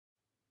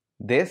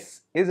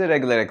This is a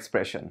regular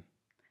expression.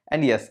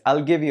 And yes,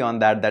 I'll give you on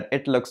that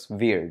it looks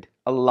weird,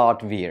 a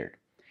lot weird.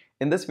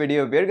 In this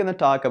video, we're going to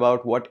talk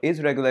about what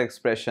is regular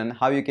expression,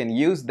 how you can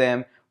use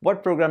them,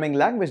 what programming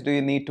language do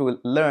you need to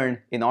learn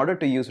in order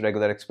to use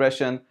regular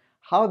expression,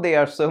 how they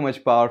are so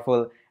much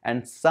powerful,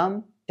 and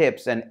some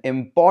tips and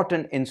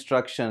important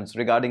instructions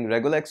regarding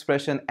regular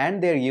expression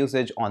and their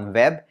usage on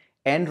web,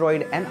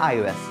 Android, and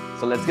iOS.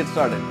 So let's get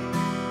started.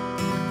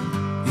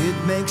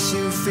 It makes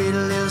you feel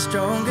a little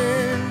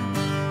stronger.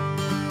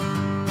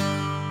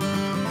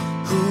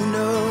 Who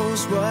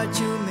knows what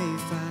you may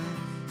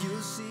find? You'll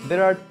see.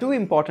 There are two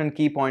important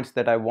key points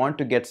that I want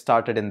to get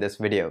started in this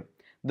video.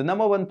 The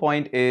number one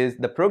point is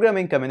the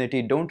programming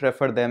community don't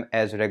refer them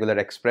as regular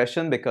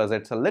expression because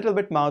it's a little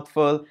bit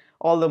mouthful,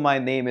 although my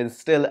name is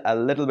still a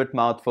little bit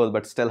mouthful,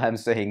 but still I'm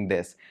saying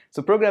this.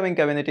 So programming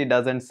community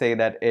doesn't say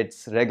that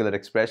it's regular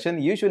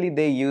expression. Usually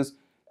they use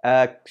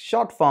a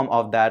short form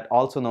of that,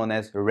 also known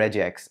as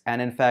Regex.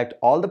 And in fact,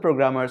 all the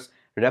programmers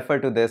refer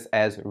to this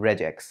as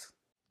Regex.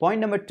 Point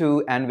number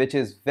two, and which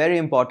is very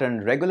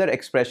important, regular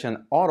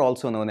expression, or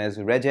also known as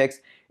Regex,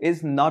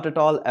 is not at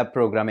all a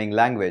programming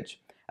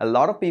language. A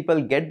lot of people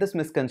get this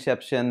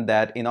misconception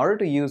that in order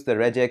to use the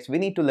Regex, we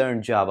need to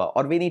learn Java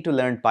or we need to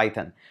learn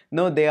Python.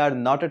 No, they are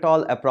not at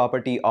all a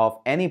property of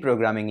any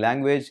programming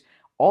language.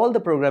 All the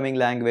programming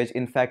language,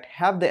 in fact,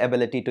 have the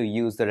ability to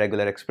use the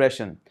regular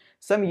expression.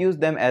 Some use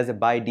them as a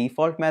by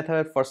default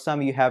method. For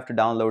some, you have to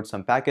download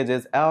some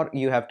packages or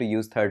you have to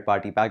use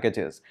third-party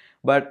packages.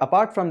 But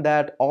apart from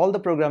that, all the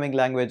programming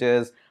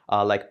languages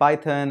like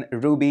Python,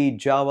 Ruby,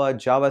 Java,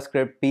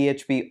 JavaScript,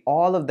 PHP,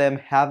 all of them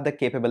have the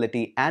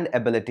capability and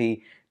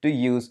ability to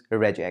use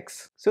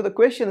Regex. So the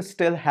question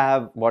still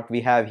what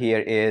we have here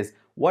is,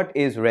 what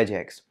is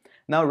Regex?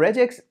 Now,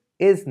 Regex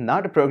is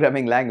not a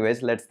programming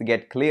language. Let's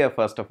get clear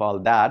first of all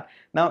that.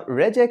 Now,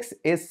 Regex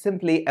is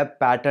simply a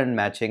pattern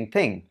matching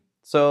thing.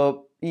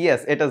 So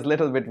yes, it is a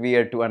little bit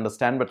weird to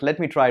understand, but let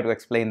me try to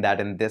explain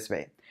that in this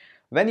way.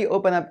 When you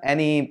open up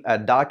any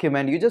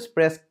document, you just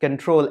press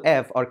Control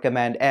F or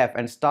Command F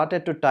and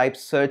started to type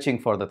searching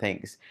for the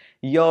things.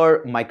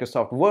 Your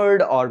Microsoft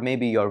Word or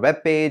maybe your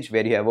web page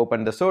where you have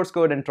opened the source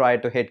code and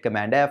tried to hit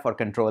Command F or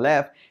Control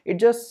F, it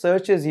just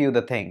searches you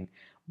the thing.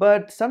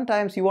 But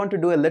sometimes you want to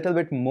do a little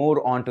bit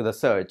more onto the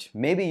search.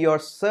 Maybe your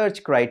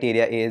search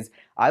criteria is,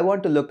 I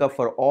want to look up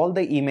for all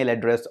the email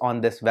address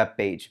on this web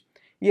page.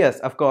 Yes,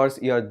 of course,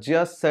 you're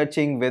just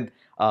searching with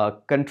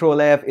Control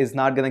F is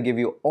not going to give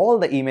you all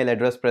the email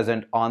address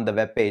present on the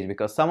web page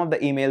because some of the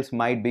emails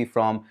might be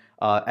from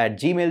at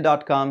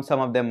gmail.com,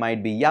 some of them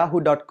might be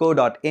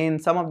yahoo.co.in,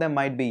 some of them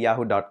might be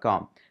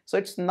yahoo.com. So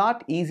it's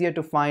not easier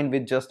to find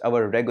with just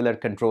our regular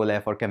Control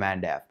F or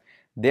Command F.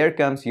 There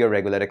comes your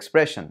regular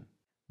expression.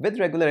 With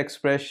regular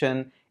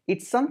expression,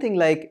 it's something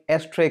like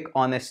asterisk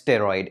on a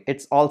steroid.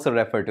 It's also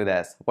referred to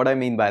as. What I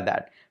mean by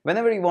that?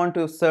 Whenever you want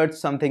to search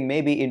something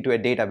maybe into a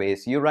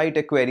database, you write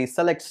a query,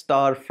 select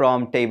star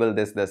from table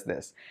this.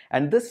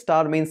 And this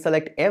star means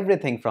select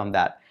everything from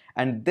that.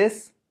 And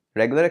this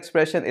regular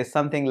expression is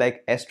something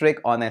like asterisk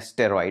on a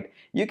steroid.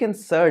 You can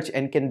search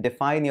and can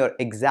define your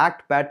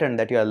exact pattern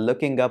that you are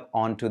looking up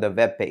onto the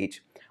web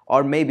page,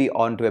 or maybe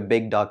onto a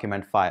big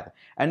document file.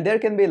 And there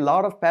can be a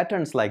lot of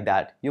patterns like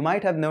that. You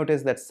might have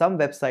noticed that some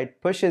website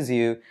pushes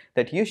you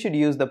that you should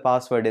use the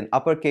password in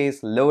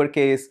uppercase,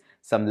 lowercase,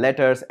 some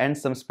letters, and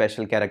some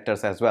special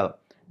characters as well.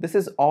 This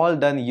is all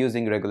done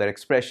using regular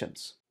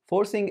expressions.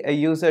 Forcing a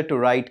user to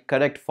write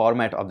correct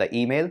format of the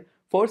email,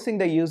 forcing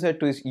the user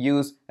to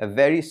use a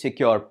very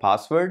secure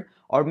password,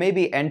 or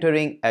maybe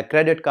entering a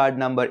credit card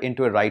number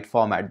into a right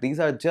format. These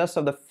are just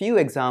of the few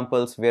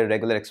examples where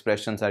regular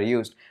expressions are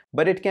used,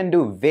 but it can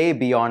do way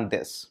beyond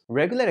this.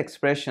 Regular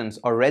expressions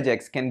or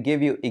regex can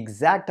give you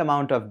exact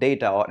amount of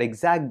data or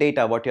exact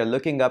data what you're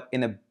looking up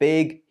in a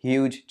big,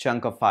 huge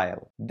chunk of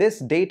file. This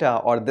data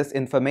or this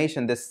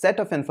information, this set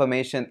of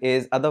information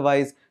is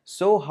otherwise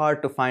so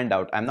hard to find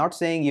out. I'm not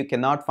saying you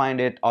cannot find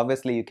it,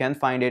 obviously you can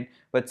find it,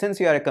 but since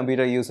you are a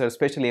computer user,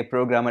 especially a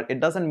programmer, it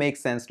doesn't make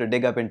sense to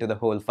dig up into the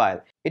whole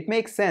file. It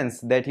makes sense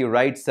that you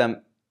write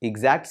some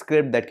exact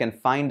script that can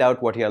find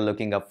out what you're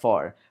looking up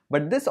for.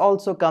 But this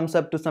also comes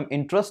up to some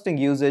interesting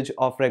usage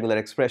of regular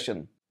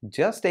expression.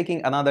 Just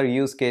taking another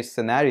use case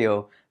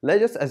scenario,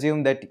 let's just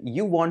assume that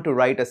you want to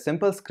write a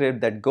simple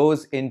script that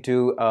goes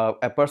into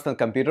a personal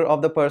computer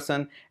of the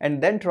person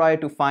and then try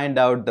to find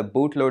out the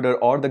bootloader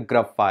or the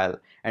grub file,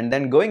 and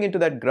then going into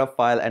that grub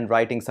file and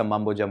writing some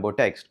mumbo jumbo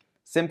text,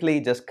 simply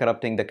just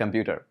corrupting the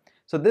computer.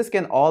 So this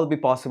can all be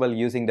possible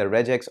using the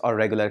regex or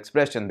regular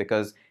expression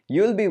because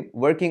you'll be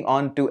working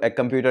onto a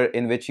computer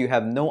in which you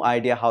have no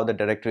idea how the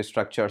directory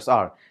structures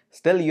are.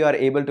 Still, you are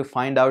able to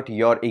find out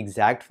your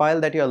exact file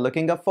that you're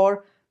looking up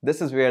for. This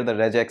is where the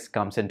regex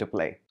comes into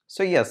play.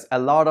 So yes, a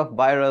lot of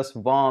virus,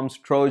 worms,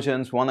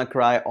 trojans,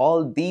 WannaCry,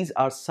 all these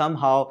are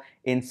somehow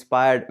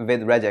inspired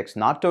with regex.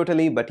 Not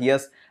totally, but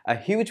yes, a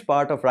huge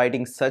part of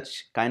writing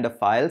such kind of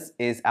files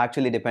is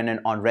actually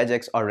dependent on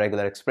regex or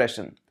regular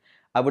expression.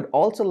 I would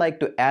also like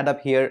to add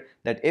up here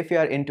that if you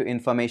are into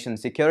information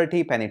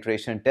security,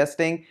 penetration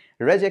testing,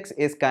 Regex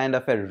is kind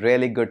of a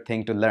really good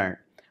thing to learn.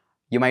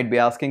 You might be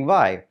asking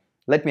why.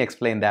 Let me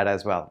explain that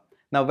as well.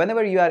 Now,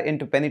 whenever you are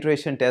into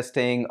penetration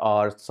testing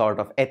or sort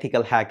of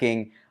ethical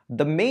hacking,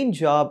 the main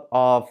job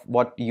of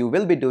what you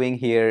will be doing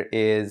here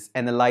is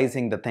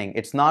analyzing the thing.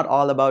 It's not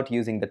all about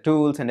using the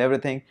tools and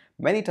everything.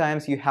 Many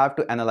times you have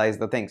to analyze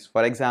the things.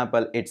 For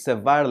example, it's a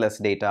wireless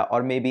data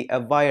or maybe a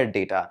wired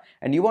data,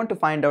 and you want to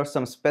find out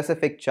some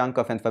specific chunk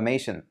of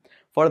information.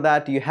 For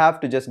that, you have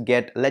to just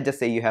let's just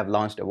say you have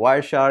launched a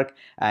Wireshark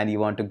and you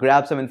want to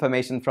grab some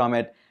information from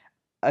it.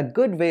 A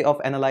good way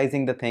of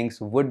analyzing the things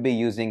would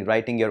be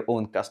writing your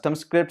own custom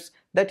scripts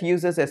that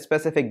uses a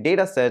specific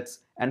data sets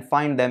and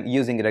find them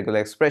using regular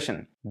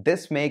expression.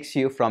 This makes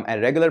you from a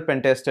regular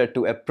pen tester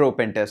to a pro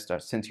pen tester.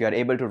 Since you are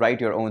able to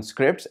write your own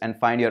scripts and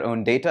find your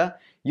own data,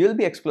 you'll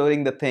be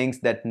exploring the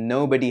things that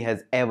nobody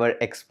has ever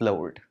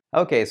explored.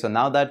 Okay, so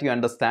now that you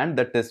understand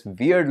that this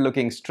weird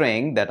looking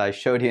string that I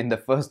showed you in the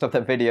first of the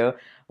video,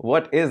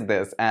 what is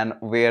this and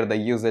where the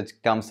usage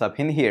comes up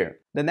in here?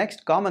 The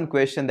next common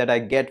question that I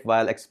get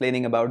while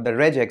explaining about the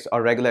regex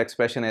or regular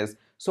expression is,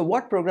 so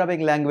what programming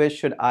language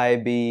should I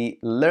be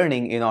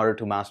learning in order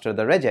to master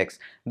the regex?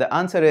 The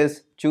answer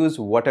is choose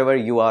whatever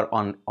you are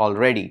on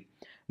already.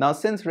 Now,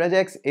 since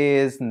Regex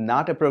is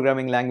not a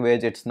programming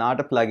language, it's not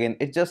a plugin,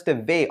 it's just a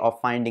way of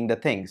finding the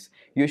things.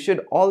 You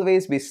should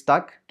always be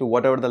stuck to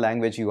whatever the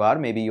language you are.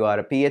 Maybe you are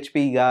a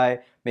PHP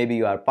guy, maybe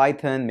you are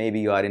Python, maybe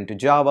you are into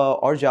Java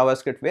or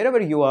JavaScript. Wherever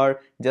you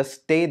are, just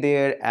stay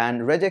there,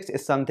 and Regex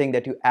is something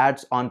that you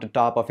add on to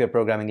top of your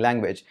programming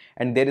language.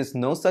 And there is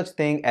no such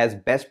thing as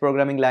best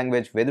programming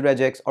language with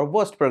Regex or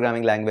worst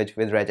programming language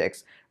with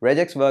Regex.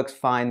 Regex works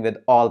fine with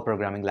all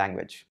programming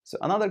language. So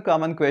another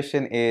common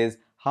question is,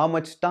 how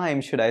much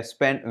time should I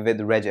spend with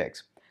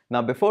Regex?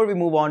 Now, before we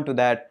move on to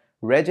that,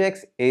 Regex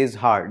is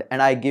hard, and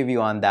I give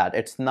you on that.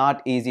 It's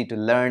not easy to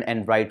learn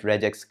and write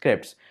Regex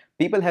scripts.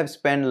 People have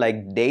spent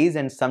like days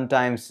and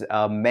sometimes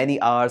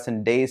many hours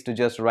and days to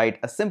just write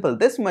a simple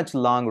this much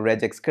long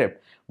Regex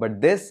script,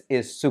 but this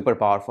is super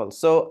powerful.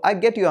 So I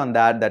get you on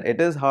that it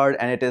is hard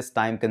and it is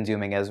time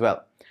consuming as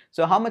well.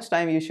 So how much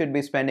time you should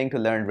be spending to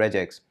learn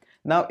Regex?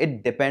 Now,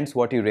 it depends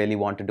what you really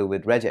want to do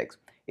with Regex.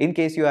 In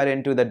case you are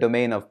into the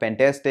domain of pen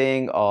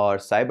testing or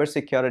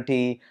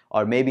cybersecurity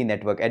or maybe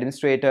network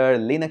administrator,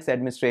 Linux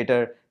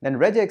administrator, then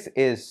Regex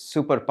is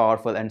super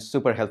powerful and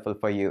super helpful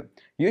for you.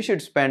 You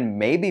should spend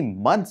maybe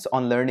months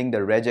on learning the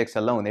Regex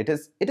alone. It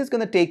is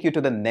going to take you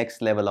to the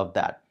next level of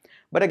that.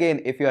 But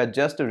again, if you are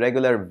just a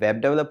regular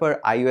web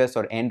developer, iOS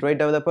or Android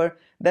developer,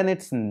 then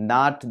it's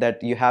not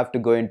that you have to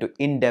go into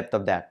in-depth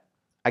of that.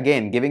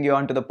 Again, giving you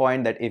on to the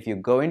point that if you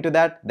go into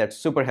that, that's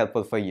super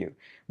helpful for you.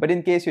 But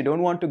in case you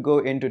don't want to go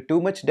into too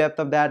much depth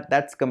of that,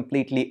 that's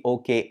completely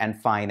okay and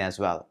fine as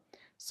well.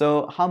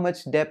 So how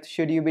much depth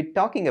should you be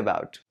talking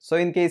about? So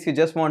in case you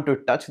just want to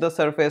touch the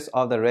surface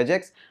of the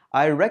Regex,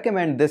 I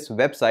recommend this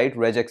website,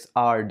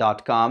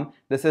 regexr.com.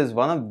 This is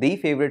one of the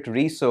favorite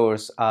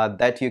resource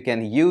that you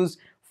can use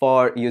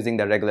for using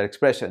the regular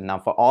expression. Now,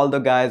 for all the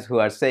guys who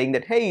are saying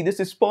that, hey, this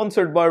is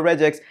sponsored by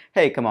Regex,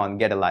 hey, come on,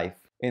 get a life.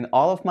 In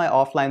all of my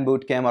offline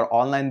bootcamp or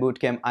online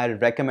bootcamp, I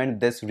recommend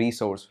this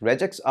resource.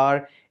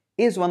 Regexr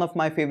is one of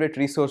my favorite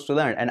resources to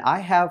learn, and I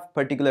have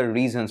particular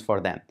reasons for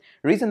them.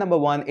 Reason number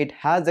one, it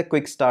has a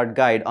quick start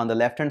guide on the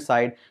left hand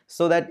side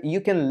so that you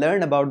can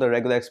learn about the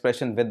regular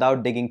expression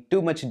without digging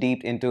too much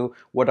deep into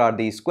what are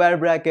these square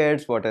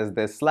brackets, what is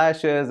this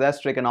slashes,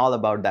 asterisk, and all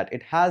about that.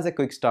 It has a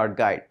quick start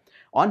guide.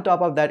 On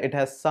top of that, it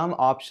has some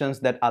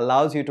options that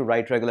allows you to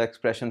write regular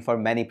expression for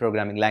many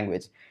programming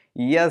language.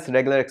 Yes,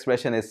 regular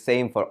expression is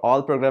same for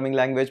all programming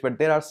language, but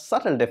there are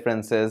subtle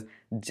differences,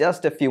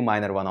 just a few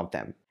minor one of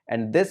them.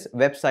 And this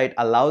website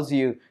allows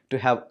you to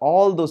have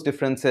all those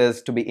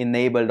differences to be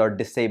enabled or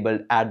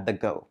disabled at the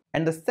go.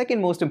 And the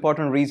second most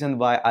important reason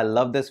why I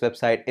love this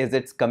website is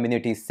its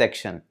community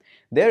section.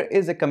 There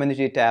is a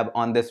community tab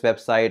on this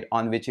website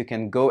on which you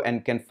can go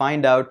and can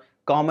find out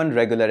common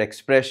regular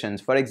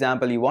expressions. For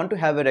example, you want to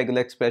have a regular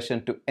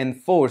expression to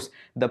enforce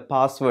the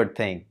password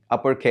thing,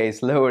 uppercase,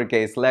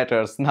 lowercase,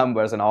 letters,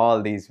 numbers, and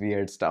all these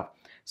weird stuff.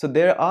 So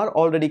there are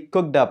already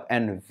cooked up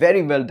and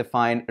very well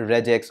defined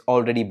regex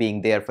already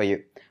being there for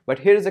you. But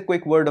here's a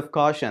quick word of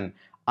caution.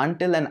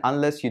 Until and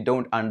unless you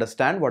don't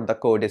understand what the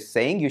code is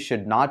saying, you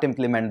should not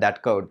implement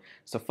that code.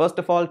 So first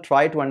of all,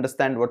 try to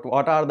understand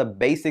what are the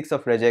basics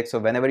of regex. So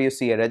whenever you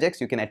see a regex,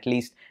 you can at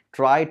least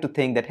try to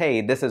think that,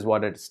 hey, this is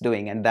what it's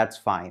doing, and that's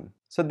fine.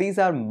 So these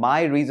are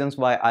my reasons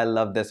why I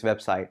love this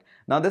website.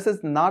 Now, this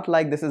is not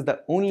like this is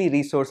the only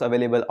resource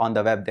available on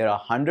the web. There are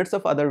hundreds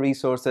of other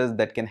resources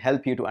that can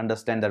help you to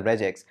understand the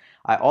regex.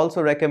 I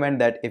also recommend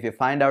that if you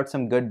find out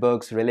some good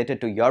books related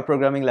to your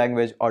programming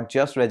language or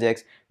just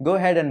regex, go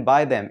ahead and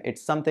buy them.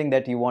 It's something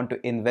that you want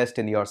to invest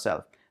in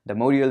yourself. The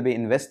more you'll be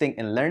investing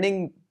in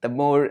learning, the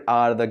more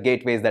are the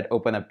gateways that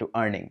open up to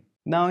earning.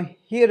 Now,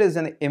 here is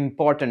an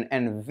important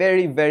and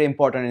very, very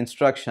important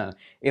instruction.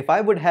 If I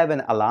would have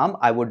an alarm,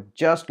 I would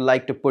just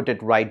like to put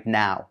it right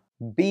now.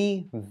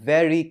 Be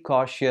very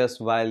cautious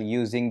while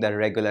using the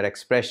regular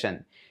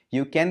expression.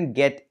 You can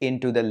get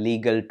into the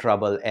legal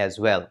trouble as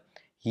well.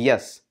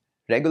 Yes,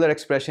 regular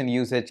expression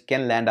usage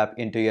can land up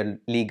into your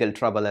legal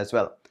trouble as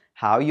well.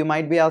 How, you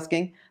might be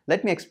asking?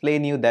 Let me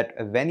explain you that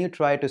when you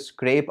try to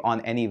scrape on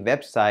any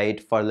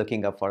website for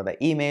looking up for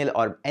the email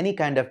or any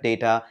kind of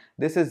data,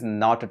 this is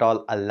not at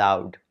all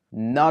allowed.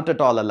 Not at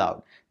all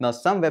allowed. Now,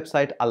 some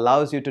website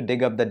allows you to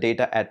dig up the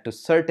data at to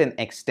certain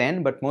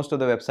extent, but most of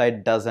the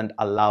website doesn't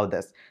allow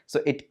this.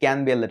 So it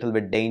can be a little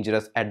bit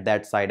dangerous at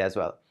that side as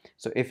well.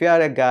 So if you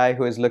are a guy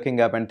who is looking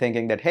up and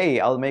thinking that,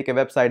 hey, I'll make a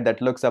website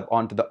that looks up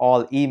onto the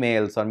all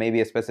emails or maybe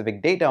a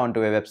specific data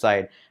onto a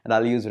website and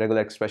I'll use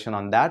regular expression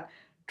on that,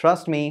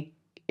 trust me,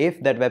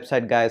 if that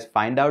website guys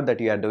find out that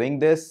you are doing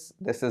this,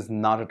 this is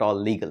not at all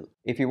legal.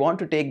 If you want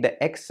to take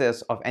the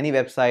access of any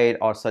website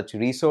or such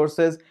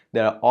resources,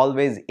 there are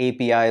always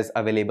APIs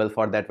available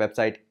for that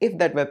website if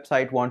that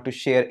website want to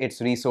share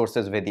its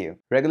resources with you.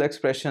 Regular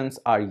expressions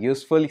are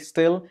useful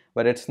still,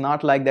 but it's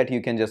not like that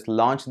you can just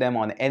launch them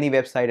on any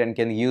website and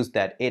can use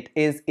that. It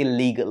is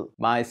illegal.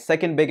 My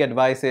second big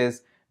advice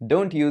is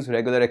don't use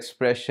regular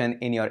expression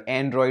in your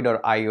Android or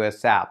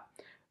iOS app.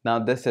 Now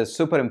this is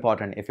super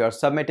important. If you're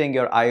submitting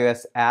your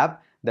iOS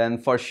app, then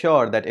for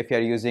sure that if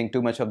you're using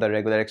too much of the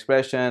regular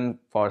expression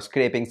for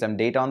scraping some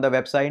data on the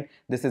website,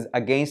 this is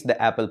against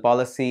the Apple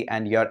policy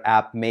and your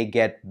app may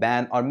get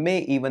banned or may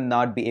even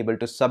not be able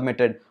to submit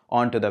it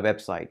onto the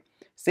website.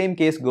 Same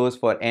case goes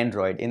for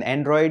Android. In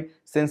Android,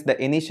 since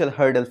the initial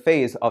hurdle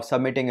phase of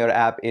submitting your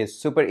app is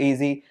super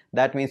easy,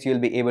 that means you'll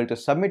be able to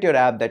submit your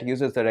app that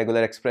uses the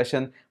regular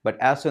expression, but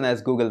as soon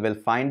as Google will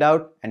find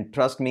out, and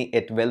trust me,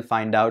 it will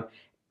find out,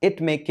 it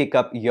may kick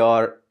up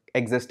your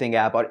existing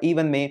app or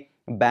even may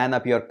ban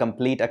up your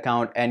complete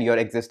account and your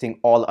existing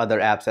all other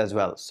apps as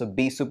well. So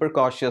be super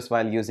cautious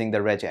while using the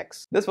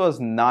regex. This was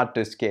not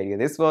to scare you.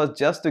 This was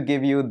just to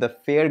give you the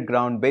fair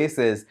ground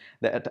basis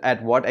that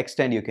at what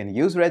extent you can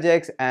use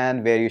regex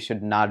and where you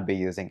should not be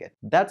using it.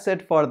 That's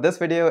it for this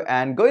video,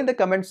 and go in the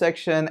comment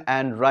section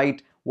and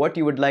write what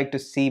you would like to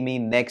see me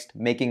next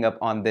making up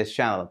on this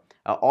channel.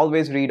 I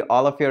always read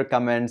all of your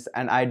comments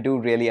and I do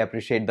really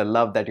appreciate the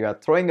love that you are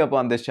throwing up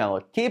on this channel.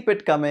 Keep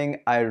it coming.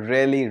 I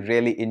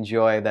really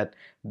enjoy that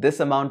this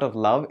amount of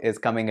love is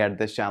coming at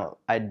this channel.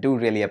 I do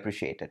really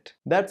appreciate it.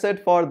 That's it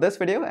for this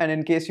video, and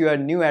in case you are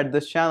new at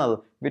this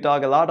channel, we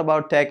talk a lot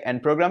about tech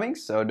and programming,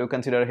 so do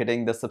consider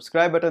hitting the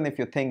subscribe button if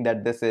you think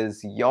that this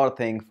is your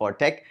thing for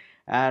tech.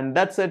 And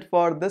that's it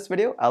for this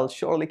video. I'll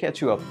surely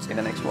catch you up in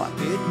the next one.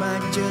 It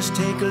might just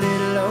take a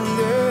little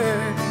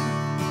longer.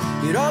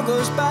 It all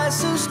goes by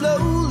so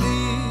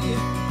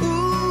slowly.